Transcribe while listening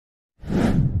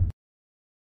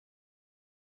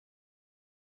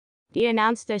They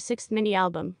announced their sixth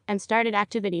mini-album and started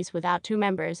activities without two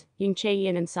members, Jung Chae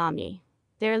Yeon and Somni.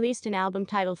 They released an album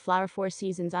titled Flower 4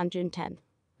 Seasons on June 10th.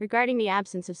 Regarding the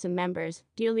absence of some members,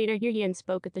 Deal leader Yeon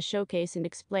spoke at the showcase and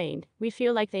explained, "We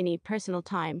feel like they need personal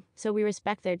time, so we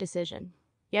respect their decision."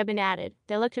 Yebin added,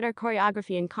 "They looked at our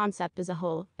choreography and concept as a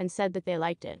whole and said that they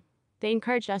liked it. They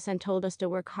encouraged us and told us to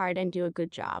work hard and do a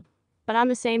good job." But on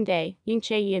the same day, Jung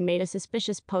Chae Yeon made a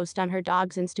suspicious post on her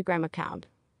dog's Instagram account.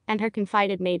 And her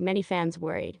confided made many fans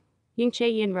worried. Jung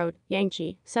Chae Yeon wrote,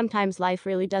 "Yangchi, sometimes life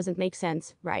really doesn't make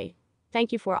sense, right?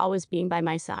 Thank you for always being by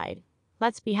my side.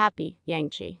 Let's be happy,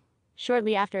 Yangchi."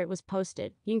 Shortly after it was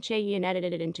posted, Jung Chae Yeon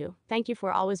edited it into, "Thank you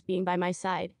for always being by my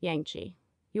side, Yangchi.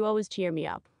 You always cheer me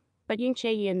up." But Jung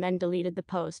Chae Yeon then deleted the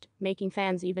post, making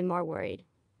fans even more worried.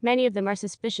 Many of them are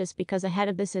suspicious because ahead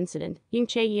of this incident, Jung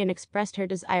Chae Yeon expressed her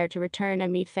desire to return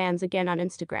and meet fans again on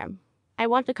Instagram. "I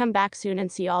want to come back soon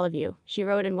and see all of you," she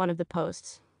wrote in one of the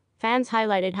posts. Fans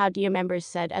highlighted how Dia members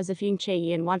said as if Jung Chae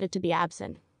Yeon wanted to be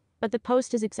absent. But the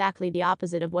post is exactly the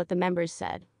opposite of what the members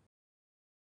said.